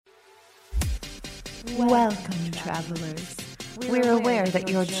Welcome, travelers. We're aware that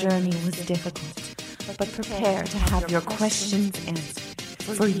your journey was difficult, but prepare to have your questions answered,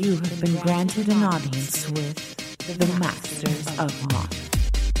 for you have been granted an audience with the Masters of Modern.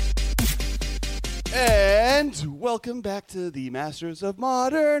 And welcome back to the Masters of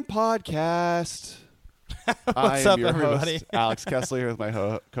Modern podcast. What's up, everybody? Host, Alex Kessler, here with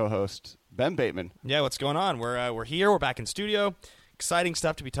my co-host, Ben Bateman. Yeah, what's going on? We're here. We're back in studio. Exciting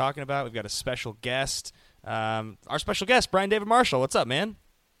stuff to be talking about. We've got a special guest. Our special guest, Brian David Marshall. What's up, man?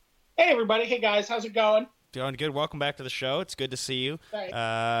 Hey, everybody. Hey, guys. How's it going? Going good. Welcome back to the show. It's good to see you. Thanks.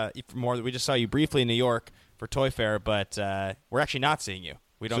 We just saw you briefly in New York for Toy Fair, but we're actually not seeing you.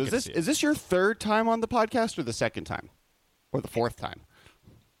 We don't get to see you. Is this your third time on the podcast or the second time? Or the fourth time?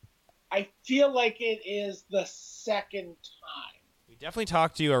 I feel like it is the second time. We definitely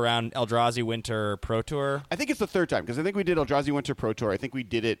talked to you around Eldrazi Winter Pro Tour. I think it's the third time, because I think we did Eldrazi Winter Pro Tour. I think we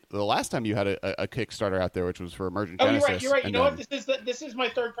did it the last time you had a Kickstarter out there, which was for Emergent Genesis. You're right. You know what? This is my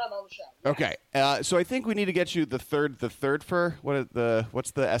third time on the show. Okay. So I think we need to get you the third for what's the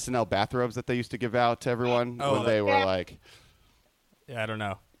SNL bathrobes that they used to give out to everyone when they were like... Yeah, I don't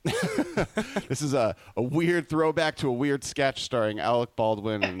know. This is a weird throwback to a weird sketch starring Alec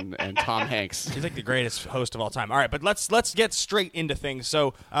Baldwin and Tom Hanks. He's like the greatest host of all time. All right, but let's get straight into things.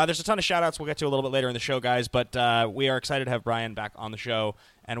 So there's a ton of shout-outs we'll get to a little bit later in the show, guys, but we are excited to have Brian back on the show,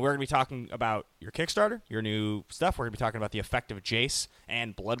 and we're going to be talking about your Kickstarter, your new stuff. We're going to be talking about the effect of Jace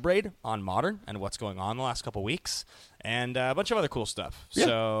and Bloodbraid on Modern and what's going on the last couple weeks, and a bunch of other cool stuff. Yeah.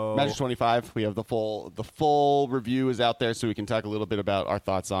 So Magic 25, we have the full review is out there, so we can talk a little bit about our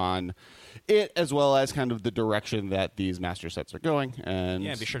thoughts on it, as well as kind of the direction that these master sets are going. And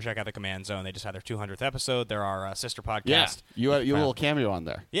yeah, be sure to check out the Command Zone. They just had their 200th episode. They're our sister podcast. Yeah, you had a little cameo on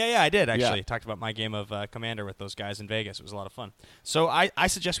there. Yeah, I did, actually. Yeah. Talked about my game of Commander with those guys in Vegas. It was a lot of fun. So I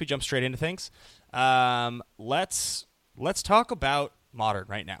suggest we jump straight into things. Let's talk about Modern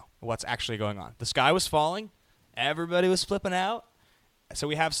right now, what's actually going on. The sky was falling. Everybody was flipping out. So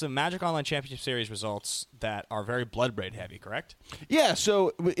we have some Magic Online Championship Series results that are very Bloodbraid heavy, correct? Yeah,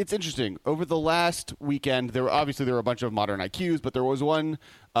 so it's interesting. Over the last weekend, there were a bunch of Modern IQs, but there was one.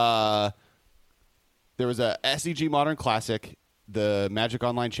 There was a SEG Modern Classic, the Magic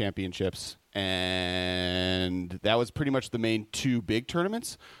Online Championships, and that was pretty much the main two big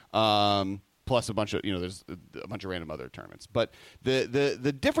tournaments. Plus a bunch of there's a bunch of random other tournaments. But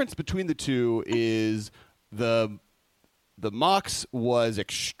the difference between the two is the Mox was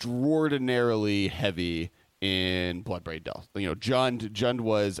extraordinarily heavy in Bloodbraid Delve. Jund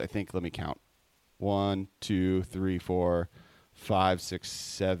was, I think, let me count. 1, 2, 3, 4, 5, 6,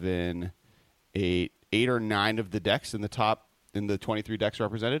 7, 8 or 9 of the decks in the 23 decks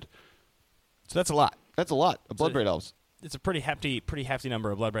represented. So that's a lot. That's a lot of Bloodbraid Elves. It's a pretty hefty number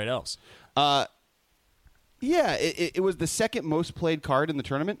of Bloodbraid Elves. Yeah, it was the second most played card in the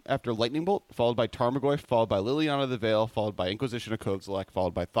tournament after Lightning Bolt, followed by Tarmogoyf, followed by Liliana the Veil, followed by Inquisition of Kozilek,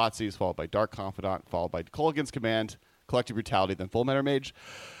 followed by Thoughtseize, followed by Dark Confidant, followed by Kolaghan's Command, Collective Brutality, then Full Meta Mage.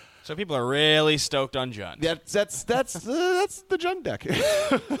 So people are really stoked on Jund. That's the Jund deck.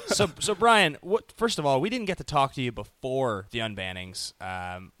 So Brian, first of all, we didn't get to talk to you before the unbannings.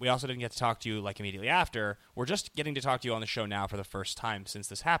 We also didn't get to talk to you immediately after. We're just getting to talk to you on the show now for the first time since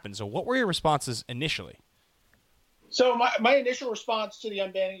this happened. So what were your responses initially? So my initial response to the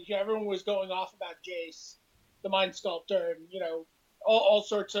unbanning, everyone was going off about Jace, the Mind Sculptor, and all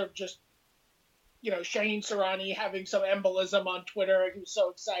sorts of just Shaheen Sarani having some embolism on Twitter. He was so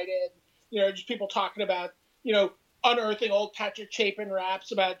excited. Just people talking about unearthing old Patrick Chapin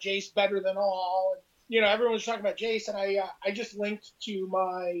raps about Jace better than all. And, everyone was talking about Jace, and I just linked to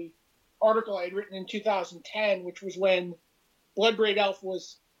my article I had written in 2010, which was when Bloodbraid Elf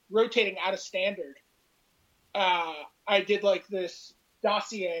was rotating out of Standard. I did this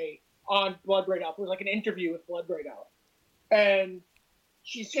dossier on Bloodbraid Elf. It was an interview with Bloodbraid Elf. And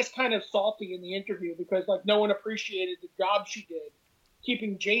she's just kind of salty in the interview because no one appreciated the job she did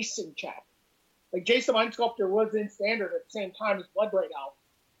keeping Jace in check. Jace the Mind Sculptor was in Standard at the same time as Bloodbraid Elf,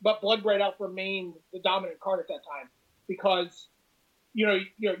 but Bloodbraid Elf remained the dominant card at that time because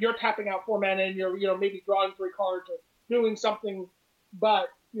you're tapping out 4 mana and you're maybe drawing 3 cards or doing something, but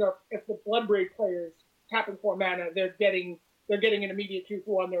if the Bloodbraid players tapping 4 mana, they're getting an immediate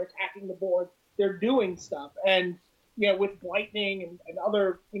 2/1. They're attacking the board. They're doing stuff, and with Lightning and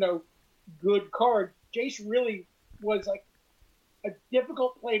other good cards, Jace really was a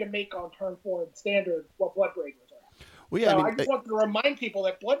difficult play to make on turn 4 in Standard what Bloodbraid was at. Well, yeah, so I just wanted to remind people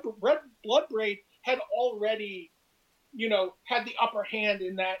that Bloodbraid had already had the upper hand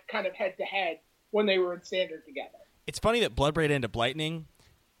in that kind of head to head when they were in Standard together. It's funny that Bloodbraid ended up Lightning.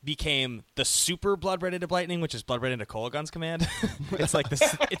 became the super Bloodbraid into Blightning, which is Bloodbraid into Kolaghan's command. It's like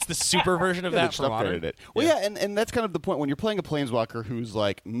it's the super version of that for Modern. It. Well, and that's kind of the point when you're playing a Planeswalker whose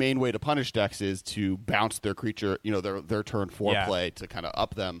like main way to punish decks is to bounce their creature, their turn 4 play to kind of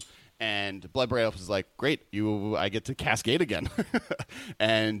up them. And Bloodbraid Elf is like, great, I get to cascade again.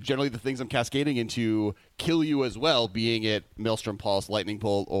 And generally the things I'm cascading into kill you as well, being it Maelstrom Pulse, Lightning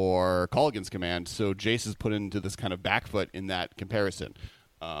Bolt, or Kolaghan's Command. So Jace is put into this kind of back foot in that comparison.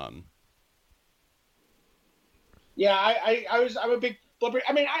 I'm a big Bloodbraid.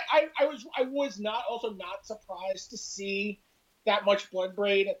 I mean, I was not surprised to see that much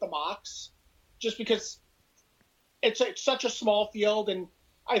Bloodbraid at the mocks, just because it's such a small field, and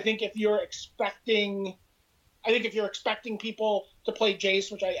I think if you're expecting people to play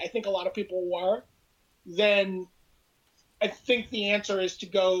Jace, which I think a lot of people were, then I think the answer is to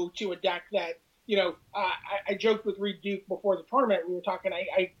go to a deck that, I joked with Reed Duke before the tournament. We were talking.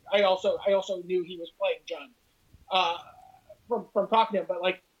 I also knew he was playing Jund from talking to him, but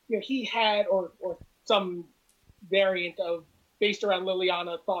he had or some variant of based around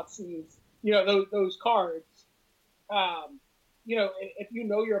Liliana, Thoughtseize, those cards. If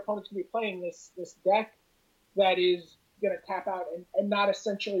your opponent's going to be playing this deck that is going to tap out and not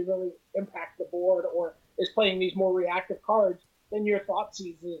essentially really impact the board, or is playing these more reactive cards, then your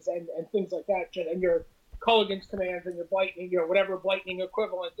Thoughtseizes and things like that, and your Kolaghan's commands and your Blightning, whatever Blightning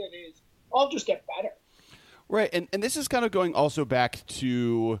equivalent it is, all just get better. Right, and this is kind of going also back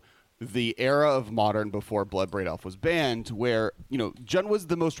to the era of Modern before Bloodbraid Elf was banned, where, Jund was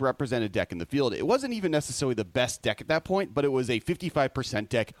the most represented deck in the field. It wasn't even necessarily the best deck at that point, but it was a 55%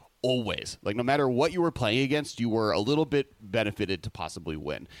 deck always. Like, no matter what you were playing against, you were a little bit benefited to possibly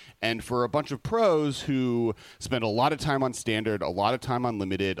win. And for a bunch of pros who spend a lot of time on Standard, a lot of time on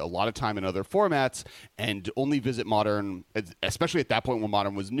Limited, a lot of time in other formats, and only visit Modern, especially at that point when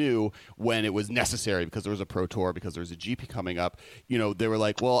Modern was new, when it was necessary because there was a Pro Tour, because there was a GP coming up, they were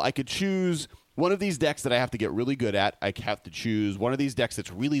like, well, I could choose one of these decks that I have to get really good at. I have to choose one of these decks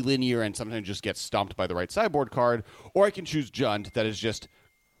that's really linear and sometimes just gets stomped by the right sideboard card, or I can choose Jund that is just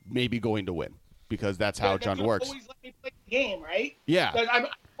maybe going to win, because that's how Jund works. Always let me play the game, right? Yeah. I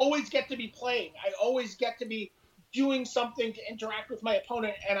always get to be playing. I always get to be doing something to interact with my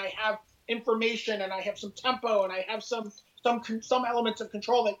opponent, and I have information, and I have some tempo, and I have some elements of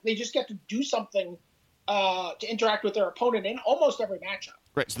control that they just get to do something to interact with their opponent in almost every matchup.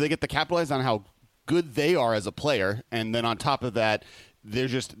 Right. So they get to capitalize on how good they are as a player, and then on top of that,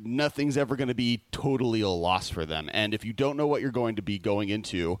 nothing's ever going to be totally a loss for them. And if you don't know what you're going to be going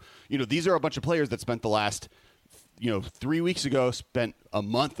into, these are a bunch of players that spent the last, 3 weeks ago, spent a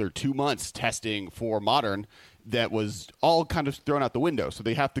month or 2 months testing for Modern that was all kind of thrown out the window. So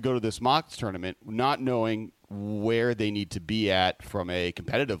they have to go to this mock tournament not knowing where they need to be at from a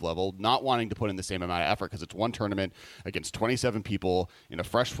competitive level, not wanting to put in the same amount of effort because it's one tournament against 27 people in a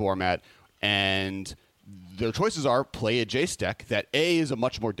fresh format, and their choices are play a Jace deck that A, is a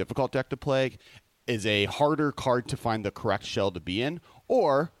much more difficult deck to play, is a harder card to find the correct shell to be in,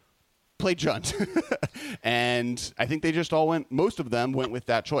 or play Jund. And I think they just most of them went with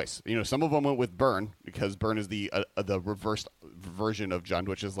that choice. Some of them went with Burn, because Burn is the reversed version of Jund,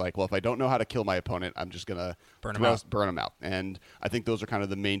 which is like, well, if I don't know how to kill my opponent, I'm just going to burn them out. And I think those are kind of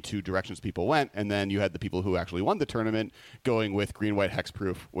the main two directions people went. And then you had the people who actually won the tournament going with green-white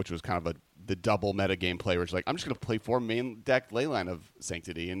hexproof, which was kind of the double meta game play, where it's like, I'm just going to play 4 main deck Leyline of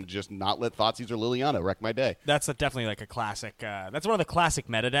Sanctity and just not let Thoughtseize or Liliana wreck my day. That's definitely like a classic. That's one of the classic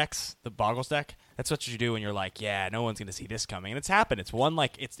meta decks, the Boggles deck. That's what you do when you're like, yeah, no one's going to see this coming. And it's happened. It's one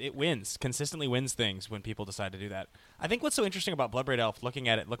it wins, consistently wins things when people decide to do that. I think what's so interesting about Bloodbraid Elf, looking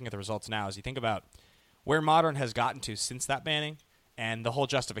at the results now, is you think about where Modern has gotten to since that banning, and the whole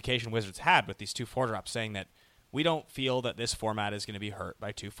justification Wizards had with these 2 4-drops, saying that we don't feel that this format is going to be hurt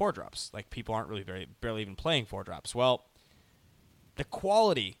by 2 4-drops. Like, people aren't really barely even playing 4-drops. Well, the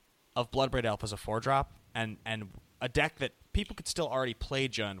quality of Bloodbraid Elf as a 4-drop and a deck that people could still already play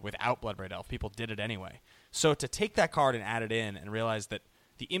Jund without Bloodbraid Elf. People did it anyway. So to take that card and add it in and realize that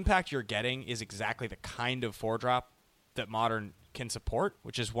the impact you're getting is exactly the kind of 4-drop that Modern can support,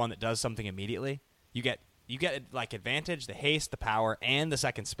 which is one that does something immediately. You get like advantage, the haste, the power, and the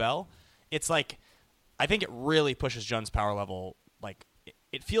second spell. It's like, I think it really pushes Jund's power level. Like,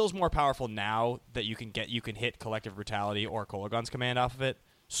 it feels more powerful now that you can hit Collective Brutality or Kolaghan's Command off of it.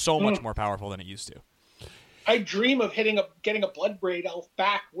 So much more powerful than it used to. I dream of getting a Bloodbraid Elf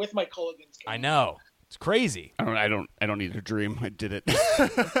back with my Kolaghan's Command. I know. It's crazy. I don't need a dream. I did it.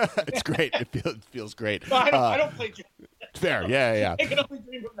 It's great. It feels great. No, I don't play Jund. Fair. Yeah. I can only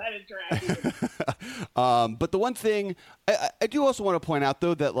dream of that interaction. But the one thing I do also want to point out,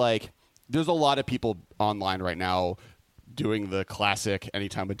 though, that like there's a lot of people online right now doing the classic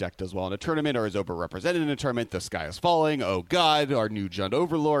anytime a deck does well in a tournament or is overrepresented in a tournament, the sky is falling. Oh, God, our new Jund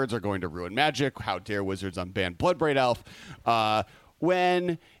overlords are going to ruin Magic. How dare Wizards unban Bloodbraid Elf?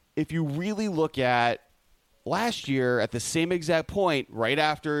 When if you really look at last year at the same exact point, right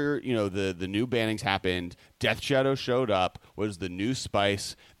after the new bannings happened, Death Shadow showed up, was the new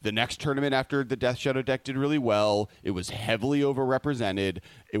spice. The next tournament after the Death Shadow deck did really well, it was heavily overrepresented.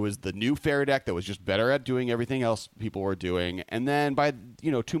 It was the new fair deck that was just better at doing everything else people were doing. And then by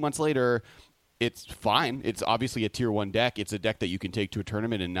 2 months later, it's fine. It's obviously a tier 1 deck. It's a deck that you can take to a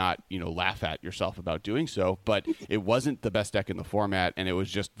tournament and not, laugh at yourself about doing so. But it wasn't the best deck in the format, and it was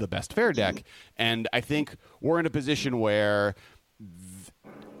just the best fair deck. And I think we're in a position where,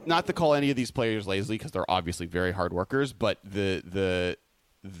 not to call any of these players lazy because they're obviously very hard workers, but the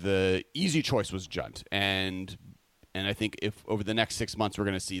easy choice was Jund. And I think if over the next 6 months we're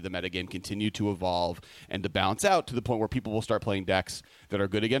going to see the metagame continue to evolve and to balance out to the point where people will start playing decks that are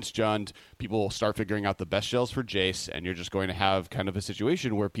good against Jund, people will start figuring out the best shells for Jace, and you're just going to have kind of a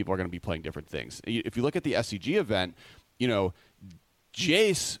situation where people are going to be playing different things. If you look at the SCG event,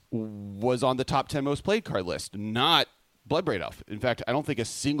 Jace was on the top 10 most played card list, not Bloodbraid Elf. In fact, I don't think a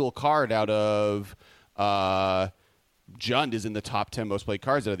single card out of Jund is in the top 10 most played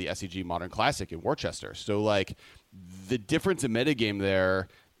cards out of the SCG Modern Classic in Worcester. So, like, the difference in metagame there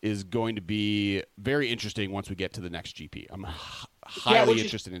is going to be very interesting once we get to the next GP. I'm highly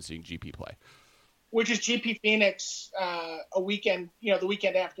interested in seeing GP play. Which is GP Phoenix a weekend, the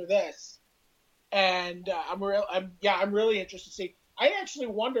weekend after this. And I'm really interested to see. I actually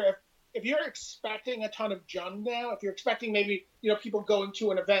wonder if you're expecting a ton of Jund now, if you're expecting maybe, people going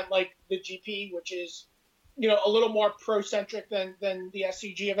to an event like the GP, which is, a little more pro-centric than the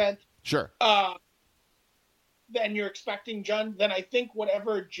SCG event. Sure. Then you're expecting Jund, then I think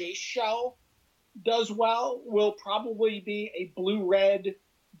whatever Jace shell does well will probably be a blue-red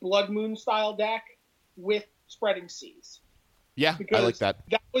Blood Moon style deck with Spreading Seas. Yeah, because I like that.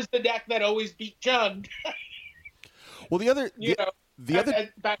 That was the deck that always beat Jund. Well, the other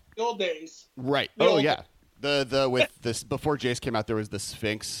back in the old days. Right. Yeah. The with this before Jace came out, there was the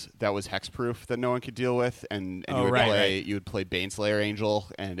Sphinx that was hexproof that no one could deal with, and you would play Baneslayer Angel,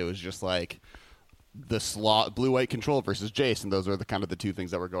 and it was just like the blue-white control versus Jace, and those were the kind of the two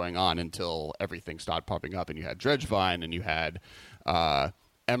things that were going on until everything started popping up, and you had Dredgevine, and you had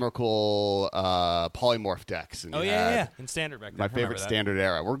Emrakul polymorph decks. And in Standard back then. My favorite Standard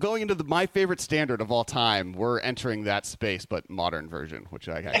era. We're going into my favorite Standard of all time. We're entering that space, but modern version, which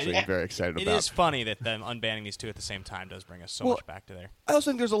I actually am very excited about. It is funny that them unbanning these two at the same time does bring us so much back to there. I also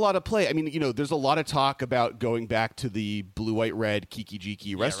think there's a lot of play. I mean, there's a lot of talk about going back to the blue-white-red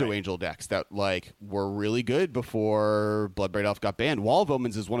Kiki-Jiki Resto Angel decks that were really good before Bloodbraid Elf got banned. Wall of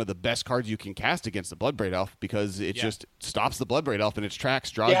Omens is one of the best cards you can cast against the Bloodbraid Elf because it just stops the Bloodbraid Elf in its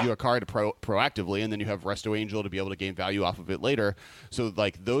tracks, draws you a card proactively, and then you have Resto Angel to be able to gain value off of it later. So,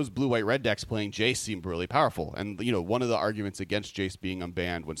 those blue-white-red decks playing Jace seemed really powerful. And, one of the arguments against Jace being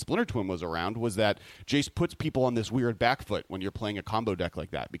unbanned when Splinter Twin was around was that Jace puts people on this weird back foot when you're playing a combo deck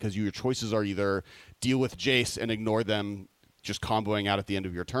like that, because your choices are either deal with Jace and ignore them just comboing out at the end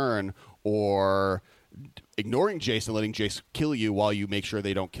of your turn, or ignoring Jace and letting Jace kill you while you make sure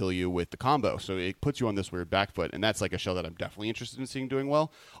they don't kill you with the combo. So it puts you on this weird back foot, and that's a shell that I'm definitely interested in seeing doing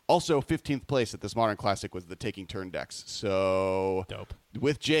well. Also, 15th place at this Modern Classic was the Taking Turn decks. So dope.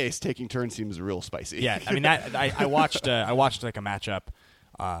 With Jace, Taking Turn seems real spicy. Yeah, I mean, I watched a matchup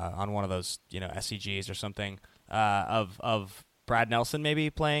on one of those SCGs or something of Brad Nelson maybe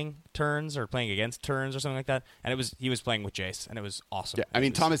playing turns or playing against turns or something like that, and he was playing with Jace, and it was awesome. Yeah, I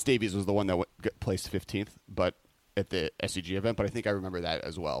mean, Thomas Davies was the one that placed 15th, but at the SCG event, but I think I remember that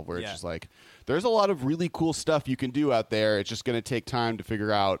as well, where it's just there's a lot of really cool stuff you can do out there. It's just going to take time to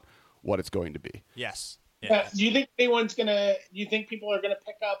figure out what it's going to be. Yes. Do you think people are gonna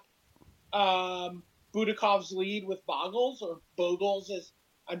pick up Budakov's lead with Boggles, or Bogles as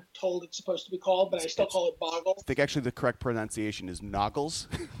I'm told it's supposed to be called, but I still call it Boggles? I think actually the correct pronunciation is Noggles.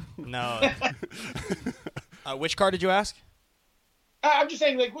 No. Which card did you ask? I'm just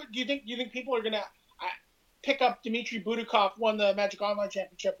saying, do you think people are gonna pick up Dmitry Budakov won the Magic Online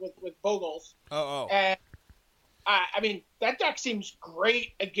Championship with Bogles? And I mean, that deck seems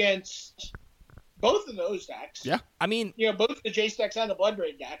great against both of those decks. Yeah. I mean, both the Jace decks and the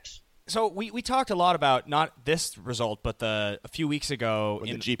Bloodbraid decks. So we talked a lot about not this result, but a few weeks ago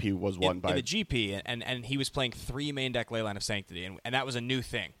when the GP was won by in the GP, and he was playing 3 main deck Leyline of Sanctity, and that was a new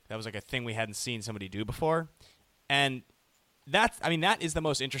thing. That was like a thing we hadn't seen somebody do before, and that is the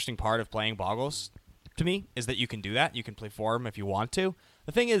most interesting part of playing Boggles to me, is that you can do that. You can play 4 them if you want to.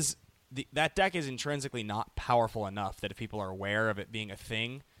 The thing is, that deck is intrinsically not powerful enough that if people are aware of it being a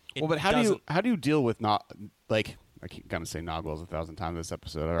thing, but how do you deal with not like? I keep going to say Noggles 1,000 times this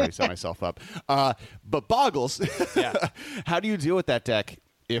episode. I already set myself up. But Boggles, yeah. How do you deal with that deck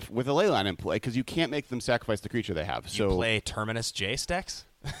if with a Leyline in play? Because you can't make them sacrifice the creature they have. You play Terminus Jace decks?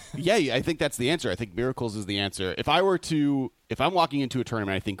 Yeah, I think that's the answer. I think Miracles is the answer. If I'm walking into a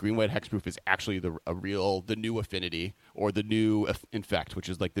tournament, I think Green-White Hexproof is actually the new Affinity or the new Infect, which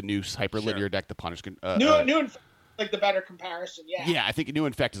is like the new hyperlinear deck to punish. New Infect, like the better comparison. Yeah. Yeah, I think new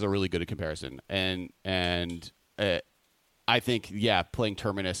Infect is a really good comparison, and I think playing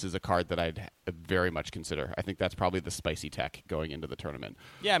Terminus is a card that I'd very much consider. I think that's probably the spicy tech going into the tournament.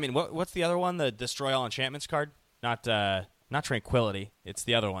 Yeah, I mean, what's the other one? The Destroy All Enchantments card? Not Tranquility. It's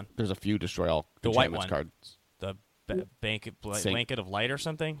the other one. There's a few Destroy All Enchantments cards. The Blanket of Light or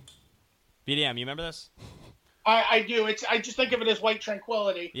something. BDM, you remember this? I do. I just think of it as White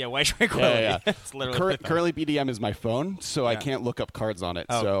Tranquility. Yeah, White Tranquility. Yeah. It's literally currently BDM is my phone, so I can't look up cards on it.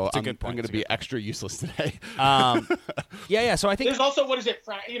 Oh, so that's a good point. I'm going to be extra useless today. Yeah. So I think there's also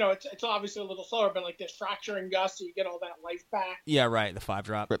it's obviously a little slower, but like there's Fracturing Gust, so you get all that life back. Yeah, right. The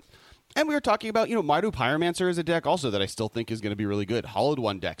 5-drop. Right. And we were talking about, Mardu Pyromancer is a deck also that I still think is going to be really good. Hollowed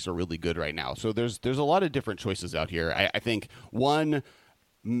One decks are really good right now. So there's a lot of different choices out here. I think one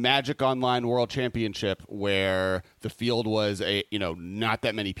Magic Online World Championship where the field was not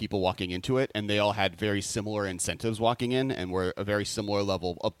that many people walking into it, and they all had very similar incentives walking in and were a very similar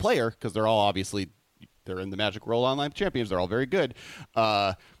level of player because they're all they're in the Magic World Online Champions. They're all very good.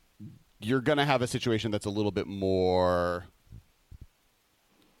 You're going to have a situation that's a little bit more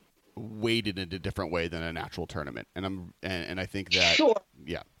weighted in a different way than a natural tournament, and I think that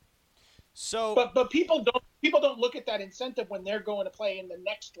yeah. So, but people don't look at that incentive when they're going to play in the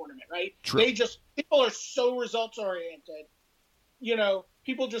next tournament, right? True. People are so results oriented.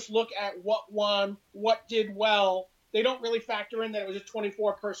 People just look at what won, what did well. They don't really factor in that it was a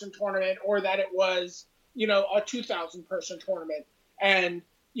 24-person tournament or that it was, a 2,000-person tournament. And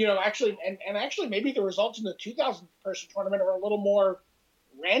actually maybe the results in the 2,000-person tournament are a little more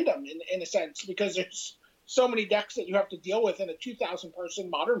random in a sense because there's so many decks that you have to deal with in a 2,000-person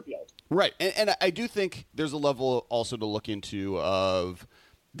modern field. Right. And I do think there's a level also to look into of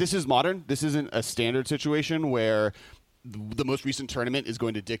this is modern. This isn't a standard situation where the most recent tournament is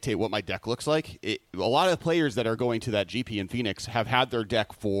going to dictate what my deck looks like. A lot of players that are going to that GP in Phoenix have had their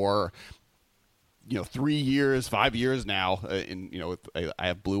deck for 3 years, 5 years now. I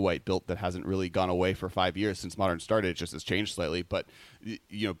have blue-white built that hasn't really gone away for 5 years since Modern started. It just has changed slightly. But,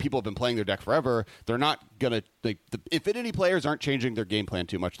 people have been playing their deck forever. They're not going to – the Infinity players aren't changing their game plan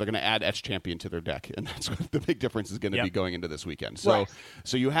too much. They're going to add Etch Champion to their deck. And that's what the big difference is going to be going into this weekend. So, right.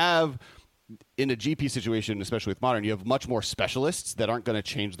 So you have – in a GP situation, especially with Modern, you have much more specialists that aren't going to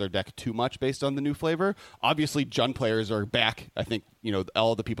change their deck too much based on the new flavor. Obviously, Jund players are back. I think,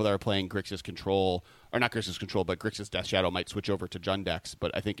 all the people that are playing Grixis Control, or not Grixis Control, but Grixis Death Shadow might switch over to Jund decks.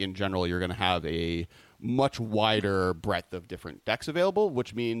 But I think in general, you're going to have a much wider breadth of different decks available,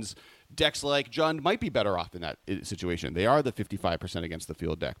 which means decks like Jund might be better off in that situation. They are the 55% against the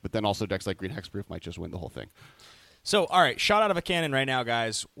field deck, but then also decks like Green Hexproof might just win the whole thing. So, all right, shot out of a cannon right now,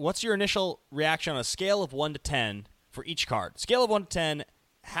 guys. What's your initial reaction on a scale of 1 to 10 for each card? Scale of 1 to 10,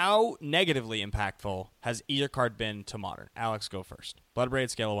 how negatively impactful has either card been to Modern? Alex, go first.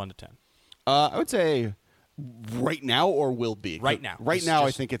 Bloodbraid, scale of 1 to 10. I would say right now or will be. Right now. I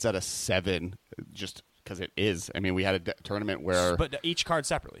think it's at a 7 just because it is. I mean, we had a tournament where... But each card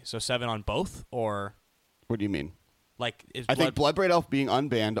separately, so 7 on both, or... What do you mean? I think Bloodbraid Elf being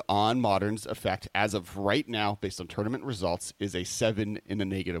unbanned on Modern's effect as of right now, based on tournament results, is a 7 in a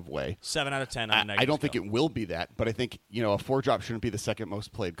negative way. 7 out of 10 on a negative I don't think scale. it will be that, but I think a 4-drop shouldn't be the second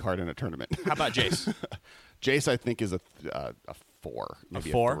most played card in a tournament. How about Jace? Jace, I think, is a 4,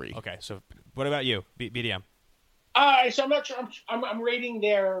 maybe a 4? 3. Okay, so what about you, BDM? So I'm not sure. I'm rating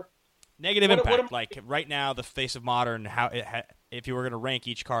their negative impact. Like right now, the face of Modern. If you were going to rank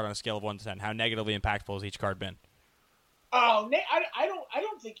each card on a scale of 1 to 10, how negatively impactful has each card been? Oh, I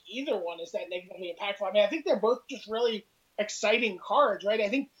don't think either one is that negatively impactful. I mean, I think they're both just really exciting cards, right? I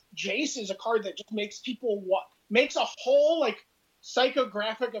think Jace is a card that just makes makes a whole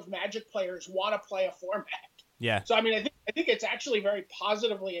psychographic of Magic players want to play a format. Yeah. So I mean, I think it's actually very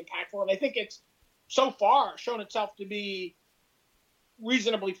positively impactful, and I think it's so far shown itself to be,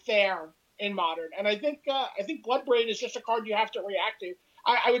 reasonably fair in Modern. And I think Bloodbraid is just a card you have to react to.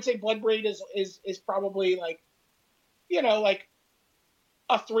 I would say Bloodbraid is probably like, like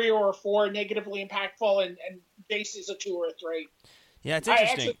a 3 or a 4, negatively impactful, and Jace is a 2 or a 3. Yeah, it's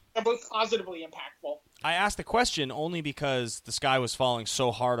interesting. Actually, they're both positively impactful. I asked the question only because the sky was falling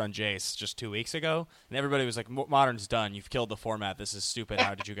so hard on Jace just 2 weeks ago, and everybody was like, Modern's done. You've killed the format. This is stupid.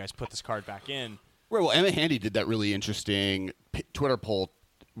 How did you guys put this card back in? Right, well, Emma Handy did that really interesting Twitter poll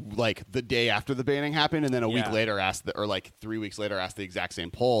like the day after the banning happened, and then a week later or like 3 weeks later asked the exact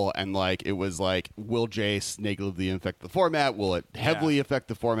same poll, and like it was like, will Jace negatively affect the format? Will it heavily affect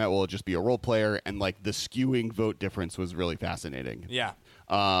the format? Will it just be a role player? And like the skewing vote difference was really fascinating. Yeah.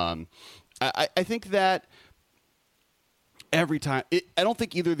 I think that every time I don't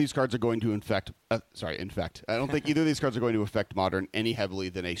think either of these cards are going to infect. I don't think either of these cards are going to affect Modern any heavily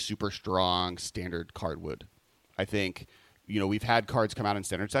than a super strong standard card would. I think, we've had cards come out in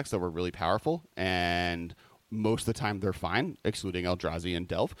standard decks that were really powerful, and most of the time they're fine, excluding Eldrazi and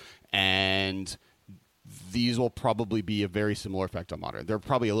Delve. And these will probably be a very similar effect on Modern. They're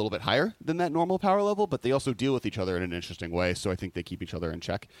probably a little bit higher than that normal power level, but they also deal with each other in an interesting way, so I think they keep each other in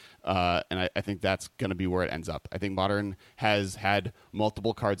check. And I think that's going to be where it ends up. I think Modern has had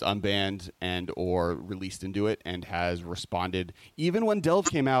multiple cards unbanned and or released into it and has responded. Even when Delve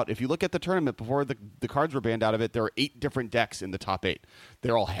came out, if you look at the tournament before the cards were banned out of it, there were 8 different decks in the top 8.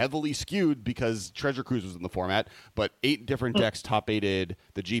 They're all heavily skewed because Treasure Cruise was in the format, but 8 different decks top 8'd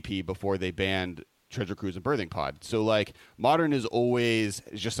the GP before they banned Treasure Cruise and Birthing Pod. So like Modern is always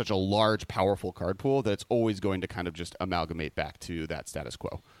just such a large, powerful card pool that it's always going to kind of just amalgamate back to that status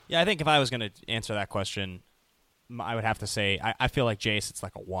quo. Yeah, I think if I was going to answer that question, I would have to say I feel like Jace, it's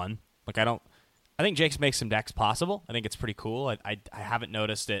like a 1. Like I think Jace makes some decks possible. I think it's pretty cool. I haven't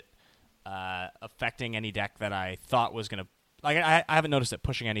noticed it affecting any deck that I thought was going to, like I haven't noticed it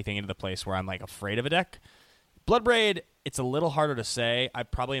pushing anything into the place where I'm like afraid of a deck. Bloodbraid, it's a little harder to say. I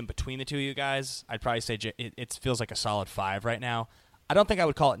probably am between the two of you guys. I'd probably say it feels like a solid 5 right now. I don't think I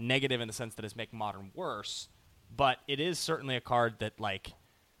would call it negative in the sense that it's making Modern worse, but it is certainly a card that, like,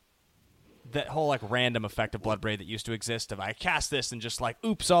 that whole, like, random effect of Bloodbraid that used to exist of I cast this and just, like,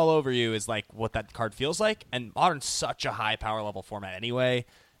 oops all over you is, like, what that card feels like. And Modern's such a high power level format anyway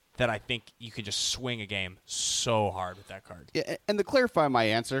that I think you can just swing a game so hard with that card. Yeah, and to clarify my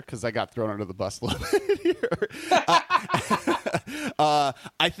answer, because I got thrown under the bus a little bit here,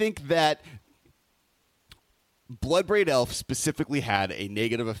 I think that Bloodbraid Elf specifically had a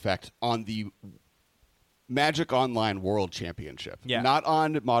negative effect on the Magic Online World Championship, not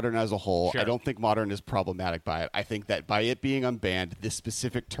on Modern as a whole. Sure. I don't think Modern is problematic by it. I think that by it being unbanned, this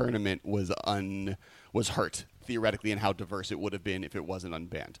specific tournament was hurt theoretically in how diverse it would have been if it wasn't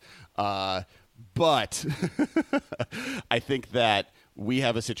unbanned. But I think that we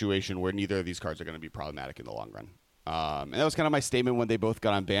have a situation where neither of these cards are going to be problematic in the long run. And that was kind of my statement when they both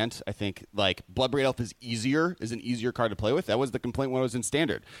got unbanned. I think like Bloodbraid Elf is an easier card to play with. That was the complaint when it was in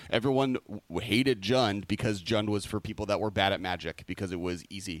Standard. Everyone hated Jund because Jund was for people that were bad at Magic because it was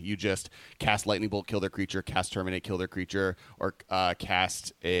easy. You just cast Lightning Bolt, kill their creature, cast Terminate, kill their creature, or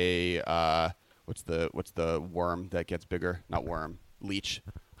cast a what's the worm that gets bigger? Not worm, leech.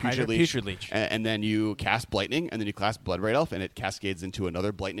 Putrid Leech. And then you cast Blightning, and then you cast Bloodbraid Elf, and it cascades into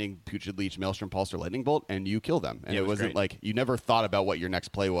another Blightning, Putrid Leech, Maelstrom Pulse, or Lightning Bolt, and you kill them. And it wasn't like you never thought about what your next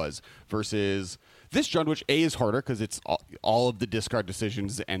play was versus this Jund, which A is harder because it's all of the discard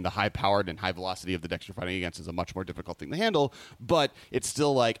decisions and the high-powered and high velocity of the decks you're fighting against is a much more difficult thing to handle, but it's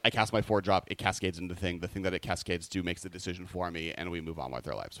still like I cast my 4-drop, it cascades into the thing that it cascades to makes the decision for me, and we move on with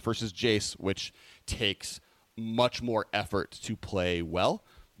our lives. Versus Jace, which takes much more effort to play well,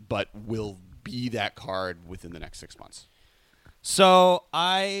 but will be that card within the next 6 months. So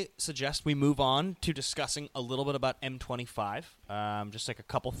I suggest we move on to discussing a little bit about M25. Just like a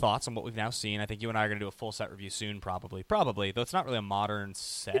couple thoughts on what we've now seen. I think you and I are going to do a full set review soon, probably, though it's not really a Modern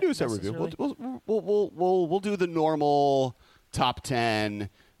set. We do a set review. We'll do the normal top 10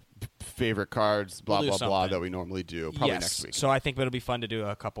 favorite cards, blah, blah, blah, that we normally do, probably next week. So I think it'll be fun to do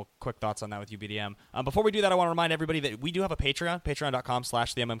a couple quick thoughts on that with you, BDM. Before we do that, I want to remind everybody that we do have a Patreon,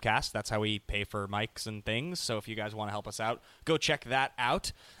 patreon.com/theMMcast. That's how we pay for mics and things. So if you guys want to help us out, go check that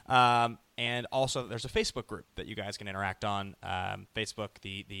out. And also, there's a Facebook group that you guys can interact on. Facebook,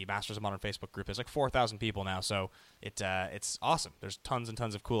 the Masters of Modern Facebook group, there's like 4,000 people now, so it's awesome. There's tons and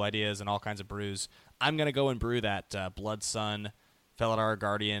tons of cool ideas and all kinds of brews. I'm going to go and brew that Blood Sun, Felidar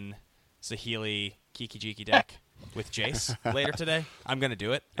Guardian, Saheeli, Kiki Jiki deck with Jace later today. I'm going to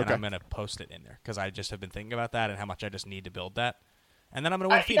do it, and I'm going to post it in there because I just have been thinking about that and how much I just need to build that. And then I'm going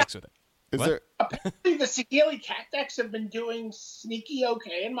to win Phoenix with it. Is What? there? Apparently, the Saheeli cat decks have been doing sneaky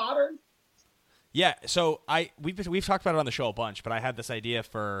okay in Modern. Yeah, so we've talked about it on the show a bunch, but I had this idea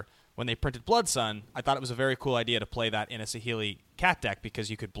for when they printed Blood Sun. I thought it was a very cool idea to play that in a Saheeli cat deck because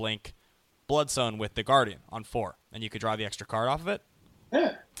you could blink Blood Sun with the Guardian on 4, and you could draw the extra card off of it.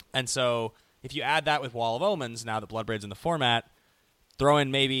 Yeah. And so if you add that with Wall of Omens, now that Bloodbraid's in the format, throw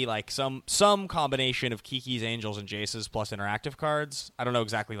in maybe like some combination of Kiki's, Angels, and Jace's plus interactive cards. I don't know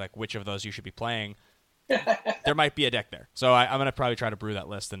exactly like which of those you should be playing. There might be a deck there. So I'm going to probably try to brew that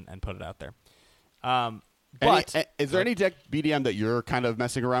list and put it out there. But Is there any deck BDM that you're kind of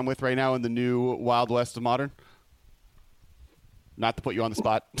messing around with right now in the new Wild West of Modern? Not to put you on the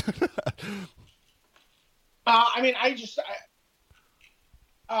spot.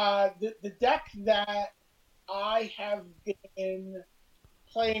 The deck that I have been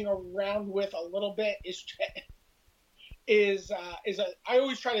playing around with a little bit I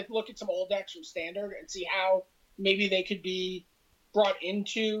always try to look at some old decks from Standard and see how maybe they could be brought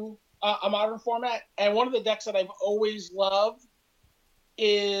into a modern format. And one of the decks that I've always loved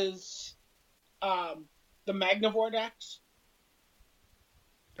is the Magnivore decks.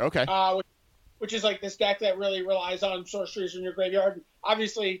 Okay. Which is like this deck that really relies on sorceries in your graveyard.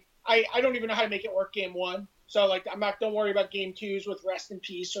 Obviously, I don't even know how to make it work game 1. So like don't worry about game 2s with Rest in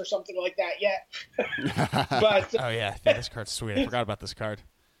Peace or something like that yet. But oh yeah, this card's sweet. I forgot about this card.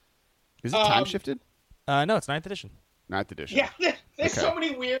 Is it time shifted? No, it's 9th edition. 9th edition. Yeah, there's Okay. so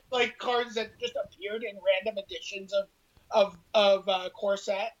many weird like cards that just appeared in random editions of core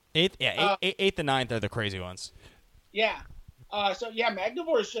set. 8th and 9th are the crazy ones. Yeah.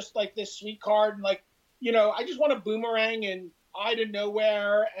 Magnivore is just like this sweet card, and like, I just want to boomerang and Eye to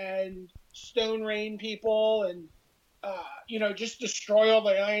Nowhere and Stone Rain people and just destroy all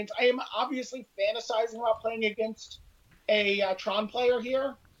the lands. I am obviously fantasizing about playing against a Tron player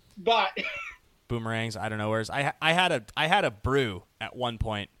here, but Boomerangs, I don't know where's I had a brew at one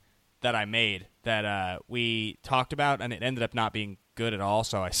point that I made that we talked about, and it ended up not being good at all,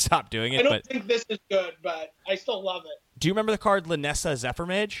 so I stopped doing it. I don't think this is good, but I still love it. Do you remember the card Linessa Zephyr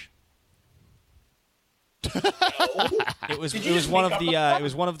Mage? It was one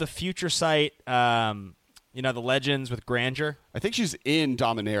of the future sight the legends with Grandeur. I think she's in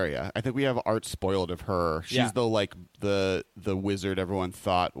Dominaria. I think we have art spoiled of her. She's the wizard everyone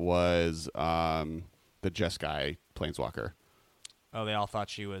thought was the Jeskai Planeswalker. Oh, they all thought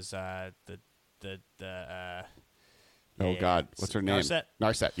she was God, what's her name?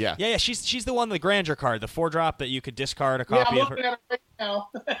 Narset. Yeah. She's the one, the Grandeur card, the 4-drop that you could discard a copy I'm of her. looking at it right now.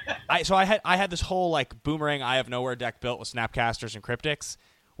 I had this whole like boomerang Eye of Nowhere deck built with Snapcasters and Cryptics,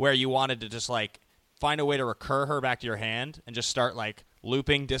 where you wanted to just like find a way to recur her back to your hand and just start like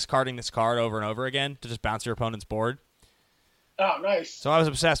looping, discarding this card over and over again to just bounce your opponent's board. Oh, nice. So I was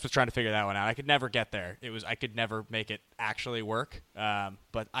obsessed with trying to figure that one out. I could never get there. I could never make it actually work.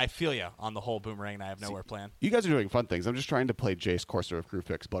 But I feel you on the whole boomerang and I have nowhere plan. You guys are doing fun things. I'm just trying to play Jace, Courser of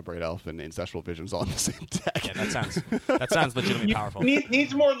Crewfix, Bloodbraid Elf, and Ancestral Visions all in the same deck. Yeah, that sounds legitimately powerful.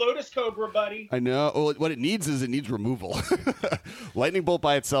 Needs more Lotus Cobra, buddy. I know. Well, what it needs removal. Lightning Bolt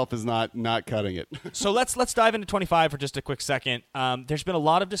by itself is not cutting it. So let's dive into 25 for just a quick second. There's been a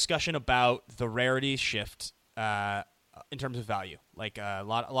lot of discussion about the rarity shift in terms of value. Like a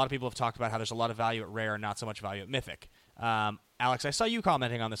lot of people have talked about how there's a lot of value at rare and not so much value at mythic. Alex, I saw you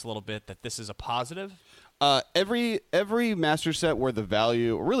commenting on this a little bit, that this is a positive. Every master set where the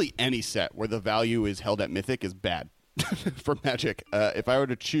value, or really any set where the value is held at mythic, is bad for Magic. If I were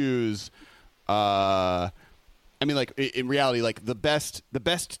to choose, in reality, like the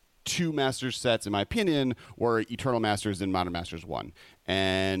best 2 Masters sets, in my opinion, were Eternal Masters and Modern Masters 1.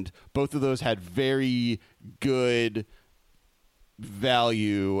 And both of those had very good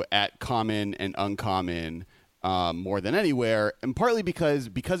value at common and uncommon more than anywhere, and partly because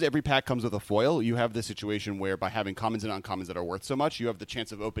every pack comes with a foil, you have the situation where by having commons and uncommons that are worth so much, you have the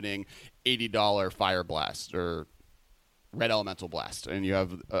chance of opening $80 Fire Blast or Red Elemental Blast, and you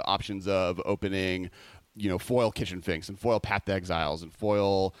have options of opening foil Kitchen Finks and foil Path to Exiles and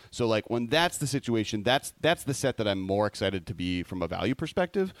foil. So like when that's the situation, that's the set that I'm more excited to be from a value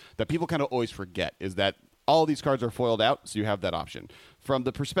perspective, that people kind of always forget, is that all these cards are foiled out, so you have that option. From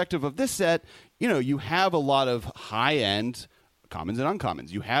the perspective of this set, you have a lot of high-end commons and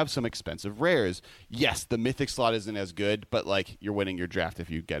uncommons. You have some expensive rares. Yes, the mythic slot isn't as good, but like you're winning your draft if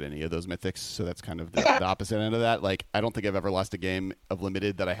you get any of those mythics, so that's kind of the opposite end of that. Like I don't think I've ever lost a game of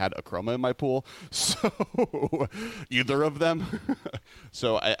limited that I had a chroma in my pool, so either of them.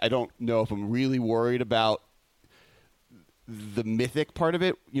 So I don't know if I'm really worried about the mythic part of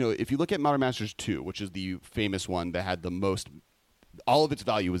it. If you look at Modern Masters 2, which is the famous one that had the most all of its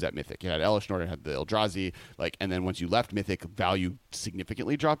value was at Mythic. You had Elish Norton, had the Eldrazi, and then once you left Mythic, value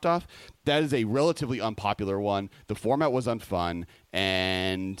significantly dropped off. That is a relatively unpopular one. The format was unfun,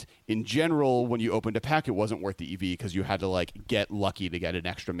 and in general, when you opened a pack, it wasn't worth the EV because you had to get lucky to get an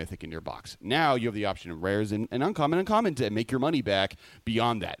extra Mythic in your box. Now you have the option of rares and uncommon to make your money back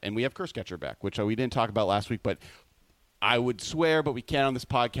beyond that. And we have Curse Catcher back, which we didn't talk about last week, but I would swear, but we can't on this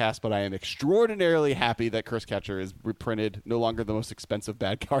podcast, but I am extraordinarily happy that Curse Catcher is reprinted, no longer the most expensive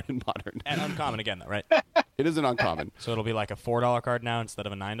bad card in Modern. And uncommon again, though, right? It is an uncommon. So it'll be like a $4 card now instead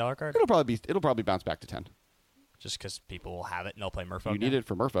of a $9 card? It'll probably bounce back to 10. Just because people will have it and they'll play Merfolk. You need it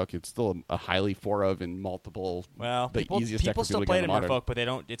for Merfolk. It's still a highly 4 of in multiple. Well, people still play it in Merfolk, but they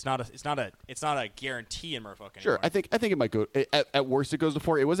don't. It's not a guarantee in Merfolk anymore. Sure, I think it might go. At worst, it goes to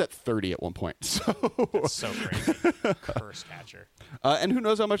 4. It was at 30 at one point. So that's so crazy. Curse Catcher. And who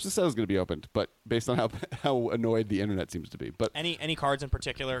knows how much the sale is going to be opened? But based on how annoyed the internet seems to be. But any cards in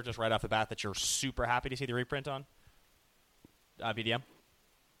particular, just right off the bat, that you're super happy to see the reprint on? BDM.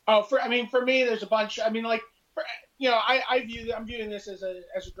 Oh, for me, there's a bunch. I'm viewing this as a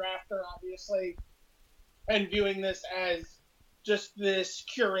drafter, obviously, and viewing this as just this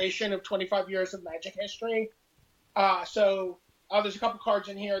curation of 25 years of Magic history. So there's a couple cards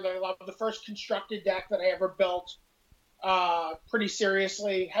in here that I love. The first constructed deck that I ever built, pretty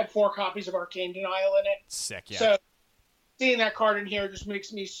seriously, had 4 copies of Arcane Denial in it. Sick, yeah. So seeing that card in here just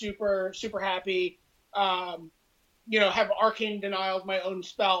makes me super, super happy. Have Arcane Denial of my own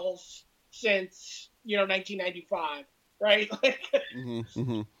spells since 1995, right?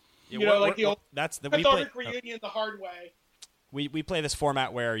 That's the cathartic reunion the hard way. We play this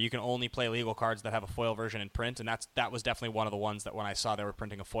format where you can only play legal cards that have a foil version in print, and that was definitely one of the ones that when I saw they were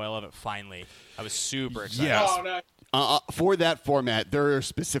printing a foil of it, finally, I was super excited. Yes. Oh, no. For that format, there are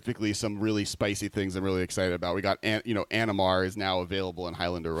specifically some really spicy things I'm really excited about. We got, Animar is now available in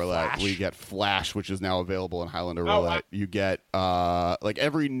Highlander Roulette. Flash. We get Flash, which is now available in Highlander Roulette. You get,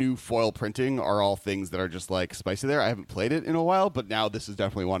 every new foil printing are all things that are just, spicy there. I haven't played it in a while, but now this is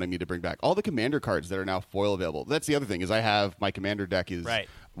definitely wanting me to bring back all the Commander cards that are now foil available. That's the other thing, is I have my Commander deck is... Right.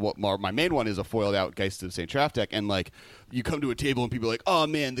 My main one is a foiled out Geist of St. Traff deck, and you come to a table and people are like, oh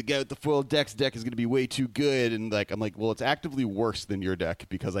man, the guy with the foiled deck is going to be way too good, and I'm like, well, it's actively worse than your deck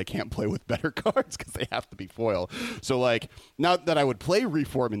because I can't play with better cards because they have to be foil. So not that I would play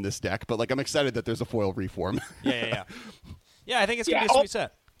Reform in this deck, but I'm excited that there's a foil Reform. Yeah. I think it's gonna be a sweet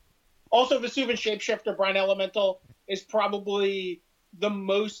set. Also, Vesuvian Shapeshifter Brine Elemental is probably the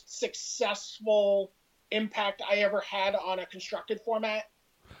most successful impact I ever had on a constructed format.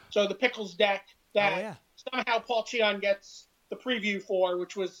 So the Pickles deck that somehow Paul Cheon gets the preview for,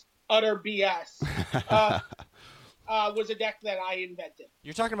 which was utter BS, was a deck that I invented.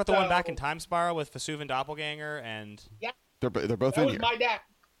 You're talking about the one back in Time Spiral with Vesuvian Doppelganger and... Yeah. They're both that in was here. my deck.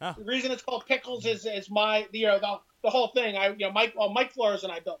 Oh. The reason it's called Pickles is my the whole thing. Mike Flores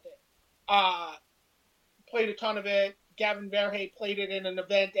and I built it. Played a ton of it. Gavin Verhey played it in an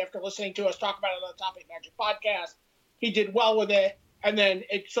event after listening to us talk about it on the Topic Magic podcast. He did well with it, and then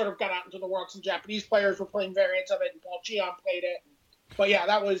it sort of got out into the world. Some Japanese players were playing variants of it, and Paul Cheon played it. But yeah,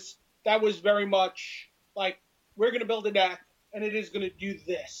 that was very much we're going to build a deck, and it is going to do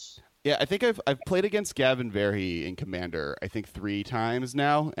this. Yeah, I think I've played against Gavin Verhey in Commander, I think 3 times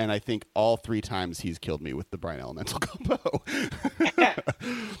now, and I think all 3 times he's killed me with the Brine Elemental combo.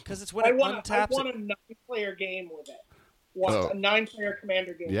 Because it's when it untaps... I won a 9-player game with it. A 9-player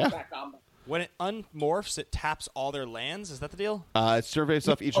Commander game with that combo. When it unmorphs, it taps all their lands? Is that the deal? It surveys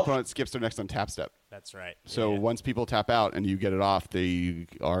off each opponent skips their next untap step. That's right. So once people tap out and you get it off, they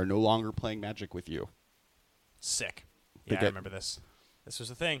are no longer playing Magic with you. Sick. Yeah, I remember this. This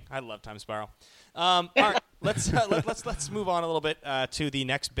was a thing. I love Time Spiral. All right, let's move on a little bit to the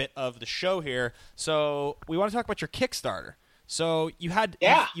next bit of the show here. So we want to talk about your Kickstarter. So you've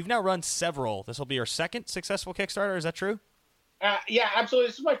now run several. This will be your second successful Kickstarter. Is that true? Yeah, absolutely.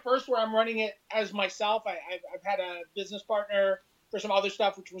 This is my first where I'm running it as myself. I've had a business partner for some other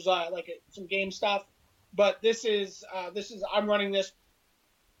stuff, which was some game stuff. But this is I'm running this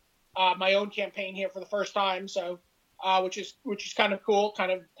my own campaign here for the first time. So which is kind of cool,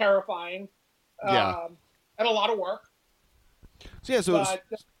 kind of terrifying, and a lot of work.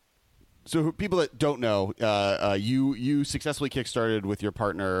 So people that don't know, you successfully kickstarted with your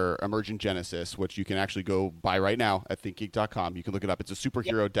partner Emergent Genesis, which you can actually go buy right now at thinkgeek.com. You can look it up. It's a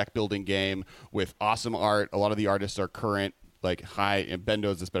superhero deck building game with awesome art. A lot of the artists are current, high, and Ben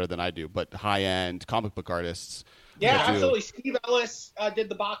knows this better than I do, but high-end comic book artists. Yeah, absolutely. Steve Ellis did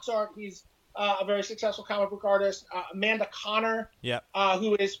the box art. He's a very successful comic book artist. Amanda Connor,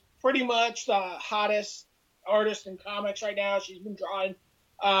 who is pretty much the hottest artist in comics right now. She's been drawing,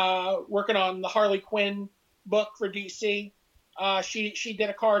 working on the Harley Quinn book for DC. She did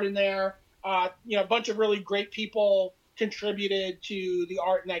a card in there. A bunch of really great people contributed to the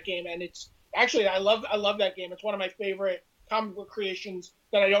art in that game, and it's actually I love that game. It's one of my favorite comic book creations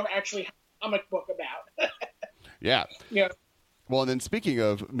that I don't actually have a comic book about. Yeah. Yeah. Well, and then speaking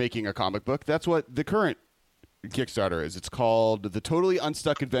of making a comic book, that's what the current Kickstarter is. It's called The Totally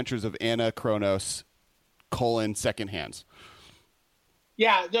Unstuck Adventures of Anna Kronos, Second Hands.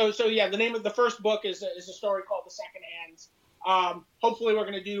 Yeah. So the name of the first book is a story called The Second Hands. Hopefully we're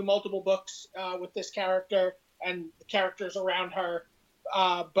going to do multiple books with this character and the characters around her.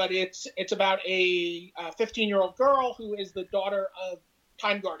 But it's about a 15-year-old girl who is the daughter of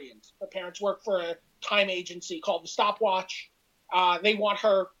time guardians. Her parents work for a time agency called the Stopwatch. They want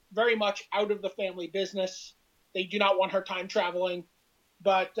her very much out of the family business. They do not want her time traveling,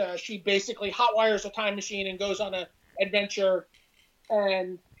 but she basically hotwires a time machine and goes on an adventure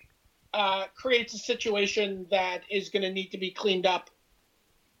and creates a situation that is going to need to be cleaned up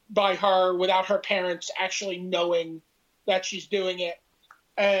by her without her parents actually knowing that she's doing it.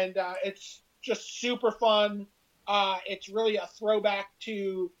 And it's just super fun. It's really a throwback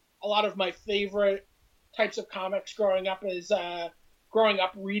to a lot of my favorite types of comics growing up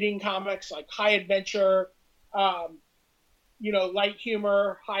reading comics like high adventure, light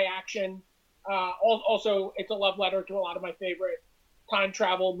humor, high action. Also, it's a love letter to a lot of my favorite time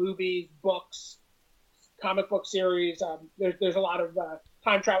travel movies, books, comic book series. There's a lot of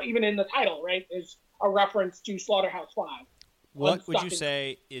time travel, even in the title, right? There's a reference to Slaughterhouse-5. What would you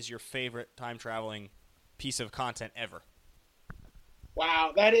say is your favorite time traveling piece of content ever?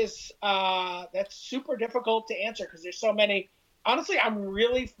 Wow, that's super difficult to answer because there's so many. Honestly, I'm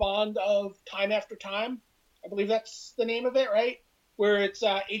really fond of Time After Time. I believe that's the name of it, right? Where it's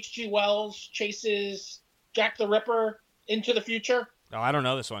H.G. Wells chases Jack the Ripper into the future. Oh, I don't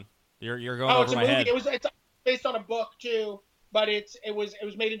know this one. You're going over my head. It's based on a book too, but it was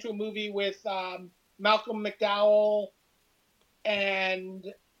made into a movie with Malcolm McDowell and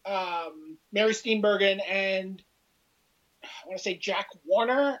Mary Steenburgen and I want to say Jack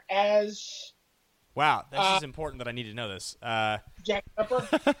Warner as. Wow, this is important that I need to know this. Jack Ripper.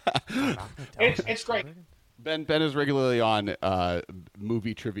 It's great. Ben is regularly on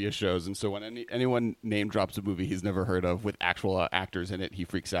movie trivia shows, and so when anyone name drops a movie he's never heard of with actual actors in it, he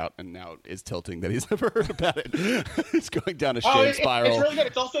freaks out and now is tilting that he's never heard about it. He's going down a shame spiral. It's really good.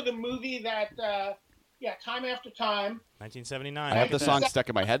 It's also the movie that, Time After Time. 1979. I have the song stuck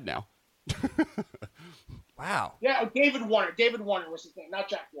in my head now. Wow. Yeah, David Warner. David Warner was his name, not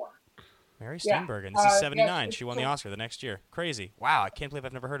Jack Warner. Mary Steenburgen. This is 79. She won the Oscar the next year. Crazy. Wow, I can't believe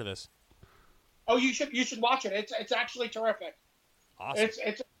I've never heard of this. Oh, you should watch it. It's actually terrific. Awesome.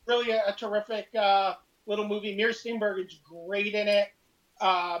 It's really a terrific little movie. Mary Steenburgen's great in it.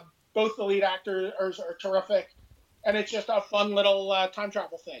 Both the lead actors are terrific, and it's just a fun little time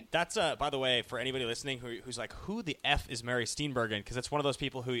travel thing. That's by the way, for anybody listening who's like, who the F is Mary Steenburgen? Because it's one of those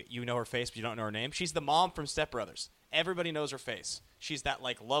people who you know her face but you don't know her name. She's the mom from Step Brothers. Everybody knows her face. She's that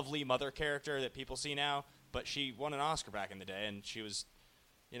like lovely mother character that people see now, but she won an Oscar back in the day, and she was.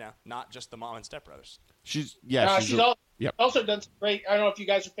 Not just the mom in Step Brothers. She's also done some great. I don't know if you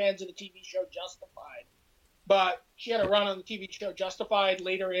guys are fans of the TV show Justified, but she had a run on the TV show Justified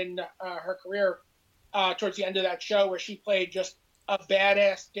later in her career, towards the end of that show, where she played just a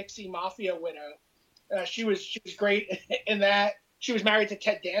badass Dixie Mafia widow. She was great in that. She was married to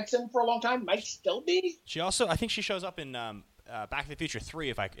Ted Danson for a long time. Might still be. She also, I think, she shows up in Back to the Future 3,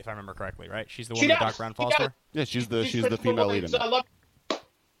 if I remember correctly. Right? She's the one that Doc Brown falls for. Yeah, she's the female lead in it.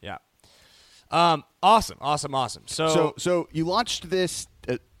 Yeah. Awesome. So you launched this.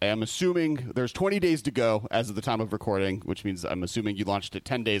 I'm assuming there's 20 days to go as of the time of recording, which means I'm assuming you launched it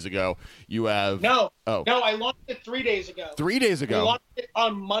 10 days ago. You have no. I launched it 3 days ago. 3 days ago. We launched it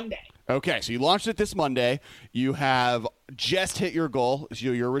on Monday. Okay, so you launched it this Monday. You have just hit your goal.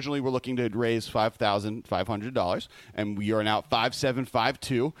 So you originally were looking to raise $5,500, and we are now at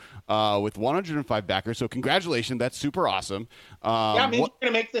 5,752 with 105 backers. So congratulations, that's super awesome. We're going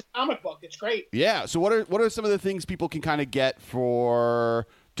to make this comic book. It's great. Yeah. So what are some of the things people can kind of get for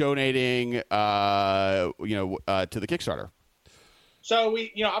donating, to the Kickstarter? So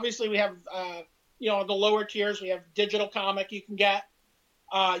we, obviously we have, the lower tiers. We have digital comic you can get.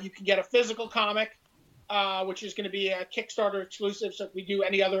 You can get a physical comic, which is going to be a Kickstarter exclusive. So if we do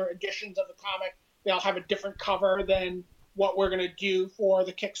any other editions of the comic, they'll have a different cover than what we're going to do for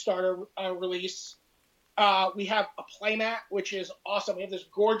the Kickstarter release. We have a playmat, which is awesome. We have this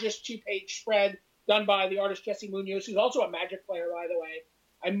gorgeous 2-page spread done by the artist Jesse Munoz, who's also a Magic player, by the way.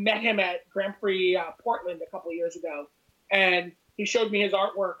 I met him at Grand Prix Portland a couple of years ago, and he showed me his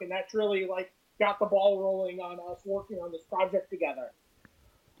artwork, and that's really like got the ball rolling on us working on this project together.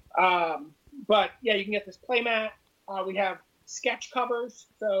 But yeah, you can get this playmat. We have sketch covers,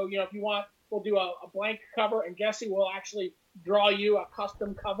 so if you want, we'll do a blank cover, and Jesse will actually draw you a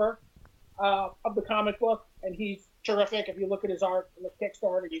custom cover of the comic book, and he's terrific. If you look at his art on the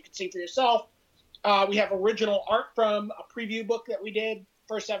Kickstarter, you can see for yourself. We have original art from a preview book that we did.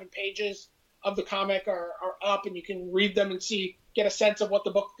 First 7 pages of the comic are up, and you can read them and get a sense of what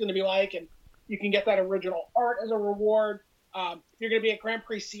the book's going to be like, and you can get that original art as a reward. If you're going to be at Grand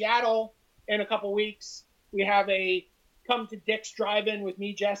Prix Seattle in a couple weeks, we have a come to Dick's Drive-In with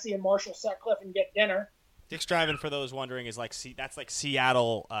me, Jesse, and Marshall Sutcliffe and get dinner. Dick's Drive-In, for those wondering, is that's like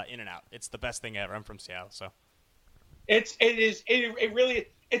Seattle In-N-Out. It's the best thing ever. I'm from Seattle, so it's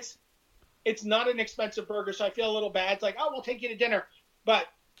not an expensive burger, so I feel a little bad. It's like, oh, we'll take you to dinner, but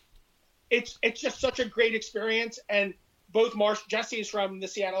it's just such a great experience. And both Jesse is from the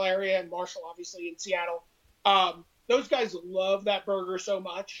Seattle area, and Marshall obviously in Seattle. Those guys love that burger so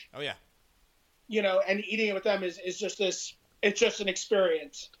much. Oh yeah. And eating it with them is just this. It's just an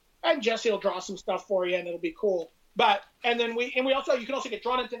experience. And Jesse will draw some stuff for you, and it'll be cool. And then you can also get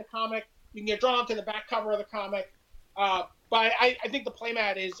drawn into the comic. You can get drawn into the back cover of the comic. But I think the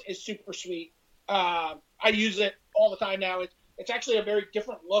playmat is super sweet. I use it all the time now. It's actually a very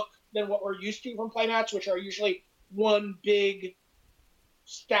different look than what we're used to from playmats, which are usually one big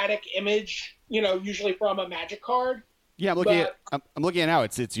static image, usually from a Magic card. Yeah, I'm looking at it now.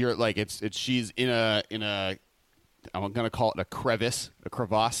 It's she's in a I'm gonna call it a crevasse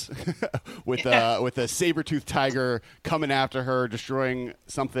with a saber-toothed tiger coming after her, destroying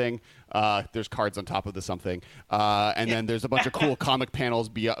something. There's cards on top of the something, and then there's a bunch of cool comic panels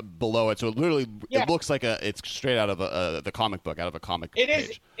below it. So it literally it looks like it's straight out of the comic book, out of a comic. It page.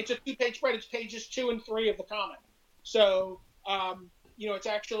 is. It's a 2-page spread. It's pages 2 and 3 of the comic. So it's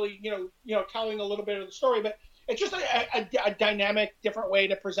actually telling a little bit of the story, but it's just a dynamic, different way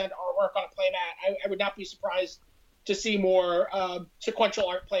to present artwork on a playmat. I would not be surprised to see more sequential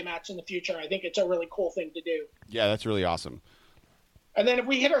art playmats in the future. I think it's a really cool thing to do. Yeah, that's really awesome. And then if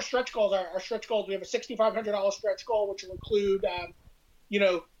we hit our stretch goals, our stretch goals, we have a $6,500 stretch goal, which will include,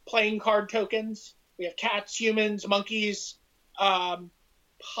 playing card tokens. We have cats, humans, monkeys,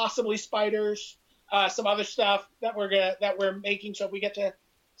 possibly spiders, some other stuff that we're making. So if we get to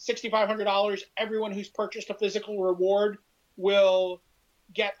 $6,500, everyone who's purchased a physical reward will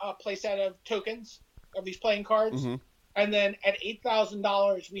get a playset of tokens of these playing cards. Mm-hmm. And then at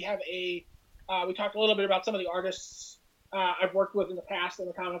 $8,000, we have we talked a little bit about some of the artists I've worked with in the past in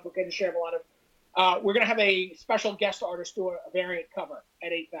the comic book industry. I have a lot of, we're going to have a special guest artist do a variant cover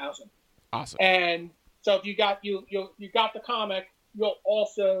at $8,000. Awesome. And so if you got the comic, you'll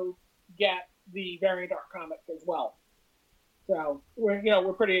also get the variant art comic as well. So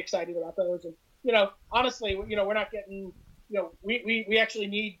we're pretty excited about those. And, honestly, we're not getting, we actually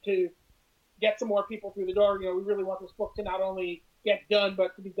need to get some more people through the door. We really want this book to not only get done,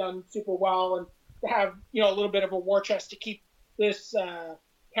 but to be done super well, and to have, a little bit of a war chest to keep this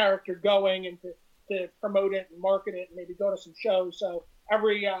character going, and to promote it and market it and maybe go to some shows. So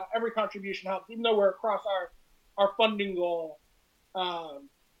every contribution helps, even though we're across our funding goal.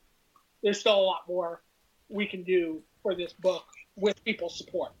 There's still a lot more we can do for this book with people's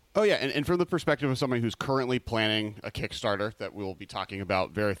support. Oh, yeah, and from the perspective of somebody who's currently planning a Kickstarter that we'll be talking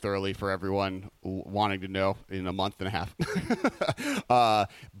about very thoroughly for everyone wanting to know in a month and a half.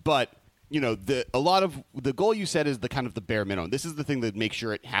 But, a lot of the goal you said is the kind of the bare minimum. This is the thing that makes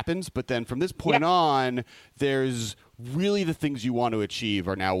sure it happens. But then from this point on, there's really the things you want to achieve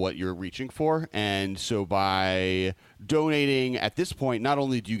are now what you're reaching for. And so by donating at this point, not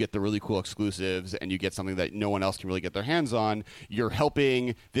only do you get the really cool exclusives and you get something that no one else can really get their hands on, you're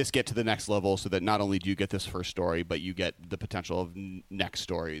helping this get to the next level, so that not only do you get this first story, but you get the potential of next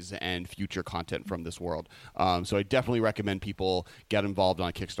stories and future content from this world. So I definitely recommend people get involved on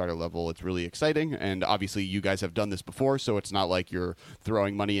a Kickstarter level. It's really exciting. And obviously you guys have done this before, so it's not like you're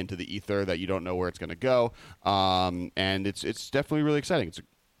throwing money into the ether that you don't know where it's going to go. And it's definitely really exciting.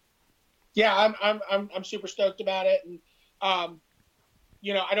 Yeah, I'm super stoked about it, and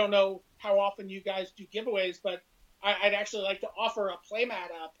I don't know how often you guys do giveaways, but I'd actually like to offer a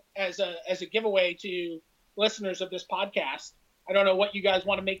playmat up as a giveaway to listeners of this podcast. I don't know what you guys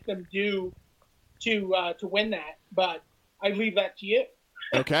want to make them do to win that, but I leave that to you.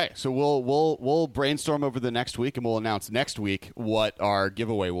 Okay, so we'll brainstorm over the next week, and we'll announce next week what our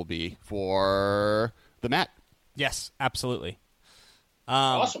giveaway will be for the mat. Yes, absolutely.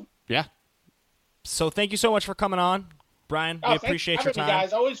 Awesome. Yeah. So thank you so much for coming on, Brian, Oh, we thanks appreciate for your having me, time.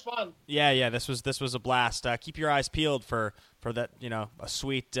 guys. Always fun. Yeah, this was a blast. Keep your eyes peeled for that, a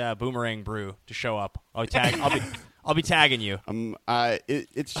sweet boomerang brew to show up. I'll be tagging you.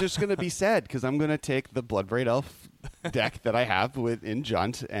 It's just going to be sad because I'm going to take the Bloodbraid Elf deck that I have in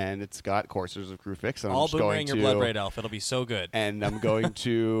Junt, and it's got Coursers of Crewfix. And I'll I'm just boomerang going your to, Bloodbraid Elf. It'll be so good. And I'm going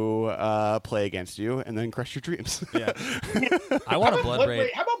to play against you and then crush your dreams. Yeah. I want a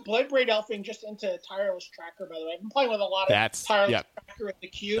Bloodbraid. How about Bloodbraid Elfing just into Tireless Tracker, by the way? I've been playing with a lot of Tireless Tracker in the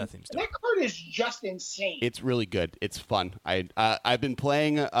cube. That card is just insane. It's really good. It's fun. I've been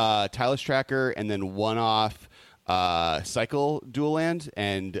playing Tireless Tracker and then one-off Cycle Dual Land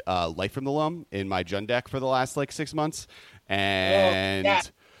and Life from the Loam in my Jund deck for the last 6 months. And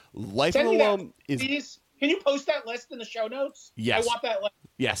Life from the Loam is... Please. Can you post that list in the show notes? Yes. I want that list.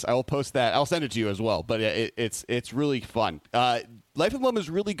 Yes, I will post that. I'll send it to you as well. But it's really fun. Life of Loam is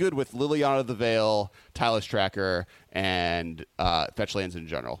really good with Liliana of the Veil, Tireless Tracker, and fetch lands in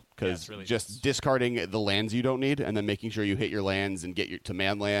general. Because really just discarding the lands you don't need and then making sure you hit your lands and get to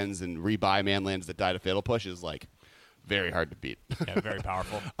man lands and rebuy man lands that die to Fatal Push is very hard to beat. Yeah, very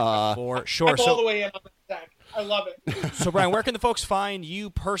powerful. For sure. I'm all the way in on that deck. I love it. So, Brian, where can the folks find you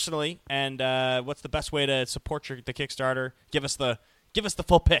personally, and what's the best way to support the Kickstarter? Give us the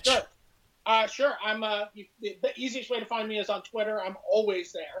full pitch. Sure. I'm the easiest way to find me is on Twitter. I'm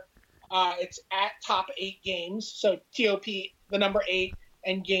always there. It's at Top8Games. So TOP, the number 8,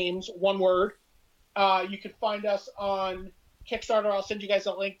 and games, one word. You can find us on Kickstarter. I'll send you guys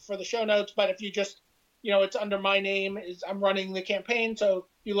a link for the show notes. But if you just, it's under my name. I'm running the campaign. So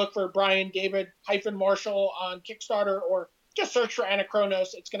you look for Brian David Marshall on Kickstarter, or just search for Anachronos.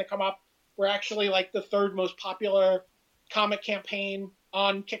 It's going to come up. We're actually the third most popular comic campaign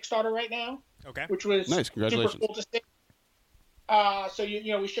on Kickstarter right now. Okay. Which was nice. Congratulations. Super cool to see. So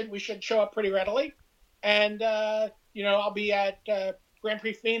we should show up pretty readily, and I'll be at Grand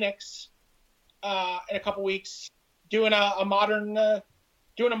Prix Phoenix in a couple weeks doing a modern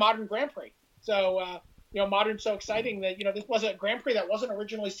Grand Prix. So modern's so exciting that this was a Grand Prix that wasn't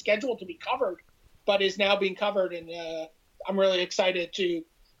originally scheduled to be covered, but is now being covered, and I'm really excited to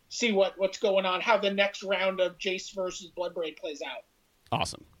see what's going on, how the next round of Jace versus Bloodbraid plays out.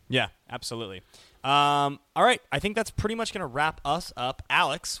 Awesome. Yeah, absolutely. All right, I think that's pretty much going to wrap us up.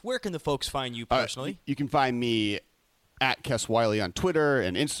 Alex, where can the folks find you personally? You can find me at Kess Wiley on Twitter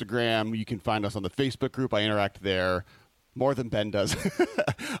and Instagram. You can find us on the Facebook group. I interact there more than Ben does.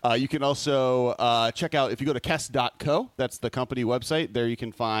 You can also check out, if you go to Kess.co, that's the company website. There you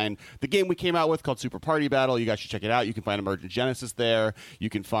can find the game we came out with called Super Party Battle. You guys should check it out. You can find Emergent Genesis there. You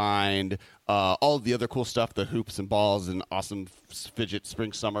can find all of the other cool stuff, the hoops and balls and awesome fidget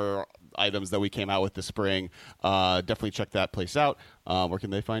spring summer items that we came out with this spring. Definitely check that place out. Where can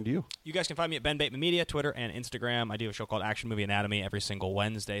they find you? You guys can find me at Ben Bateman Media, Twitter and Instagram. I do a show called Action Movie Anatomy every single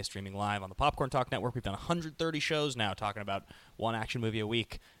Wednesday, streaming live on the Popcorn Talk Network. We've done 130 shows now, talking about one action movie a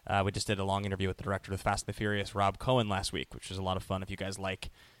week. We just did a long interview with the director of Fast and the Furious, Rob Cohen, last week, which was a lot of fun if you guys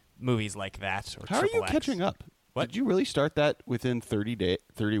like movies like that. Or How are you catching up? What? Did you really start that within 30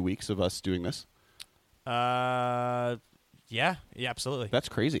 weeks of us doing this? Yeah, absolutely. That's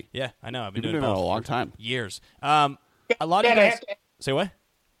crazy. Yeah, I know. I've You've been been doing doing it both a long for time. years. A lot of you guys... Say what?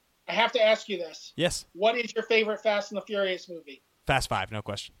 I have to ask you this. Yes. What is your favorite Fast and the Furious movie? Fast 5, no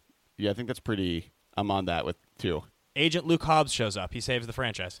question. Yeah, I think that's pretty... I'm on that with 2. Agent Luke Hobbs shows up. He saves the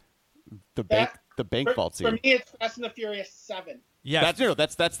franchise. The bank vault scene. For me, it's Fast and the Furious 7. Yeah.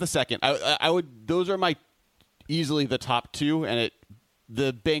 That's the second. I would... Those are my... Easily the top 2, and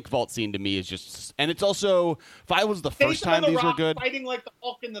the bank vault scene to me is just, and it's also, 5 was the first time these were good. Fighting like the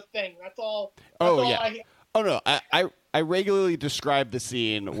Hulk in the Thing. That's all. Oh no, I regularly describe the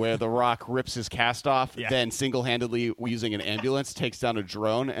scene where the Rock rips his cast off, then single-handedly using an ambulance takes down a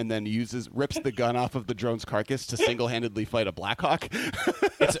drone, and then rips the gun off of the drone's carcass to single-handedly fight a Blackhawk.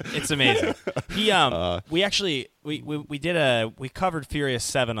 It's amazing. We covered Furious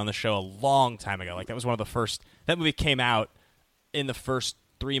 7 on the show a long time ago. That was one of the first. That movie came out in the first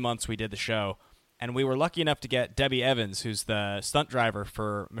 3 months we did the show, and we were lucky enough to get Debbie Evans, who's the stunt driver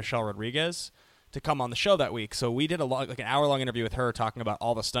for Michelle Rodriguez, to come on the show that week. So we did an hour-long interview with her talking about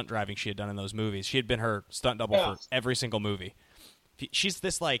all the stunt driving she had done in those movies. She had been her stunt double for every single movie. She's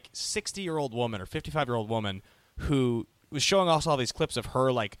this 60-year-old woman or 55-year-old woman who was showing us all these clips of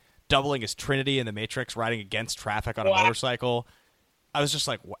her doubling as Trinity in The Matrix, riding against traffic on a motorcycle. I was just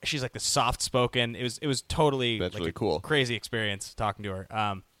she's the soft-spoken. It was totally that's really cool, crazy experience talking to her.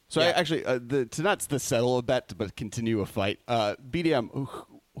 I actually to not to settle a bet but continue a fight. BDM,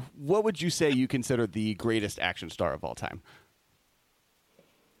 what would you say you consider the greatest action star of all time?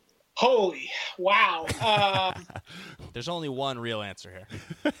 Holy wow! There's only one real answer here.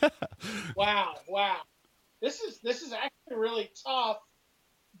 Wow! This is actually really tough,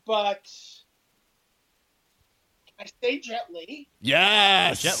 but can I say Jet Li?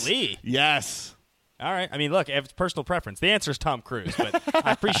 Yes. Jet Li. Yes. All right. I mean, look, it's personal preference. The answer is Tom Cruise, but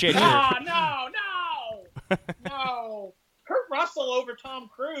I appreciate your. No. Kurt Russell over Tom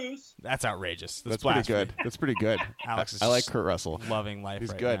Cruise. That's outrageous. That's pretty good. That's pretty good. Alex is I like Kurt Russell. loving life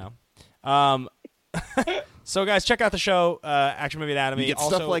He's right good. now. So guys, check out the show, Action Movie Anatomy. You get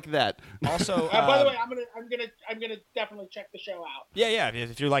also, stuff like that. Also, By the way, I'm gonna definitely check the show out. yeah.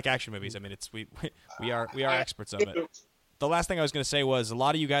 If you like action movies, I mean, we are experts on it. The last thing I was going to say was a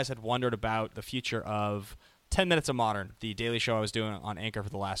lot of you guys had wondered about the future of 10 Minutes of Modern, the daily show I was doing on Anchor for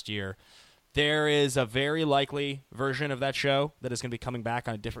the last year. There is a very likely version of that show that is going to be coming back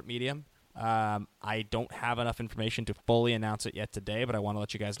on a different medium. I don't have enough information to fully announce it yet today, but I want to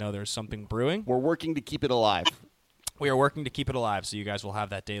let you guys know there's something brewing. We're working to keep it alive. We are working to keep it alive, so you guys will have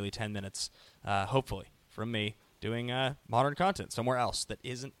that daily 10 minutes, hopefully, from me doing modern content somewhere else that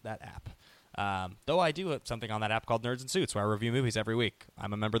isn't that app. Though I do something on that app called Nerds and Suits where I review movies every week.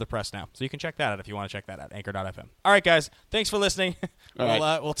 I'm a member of the press now, so you can check that out if you want to check that out, anchor.fm. All right, guys, thanks for listening.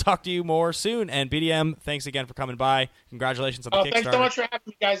 We'll talk to you more soon. And BDM, thanks again for coming by. Congratulations on the Kickstarter. Thanks so much for having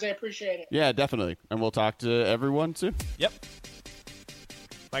me, guys. I appreciate it. Yeah, definitely. And we'll talk to everyone soon. Yep.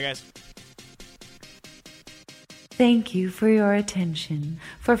 Bye, guys. Thank you for your attention.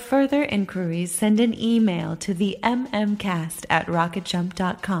 For further inquiries, send an email to the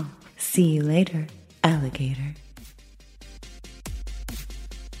mmcast@rocketjump.com. See you later, alligator.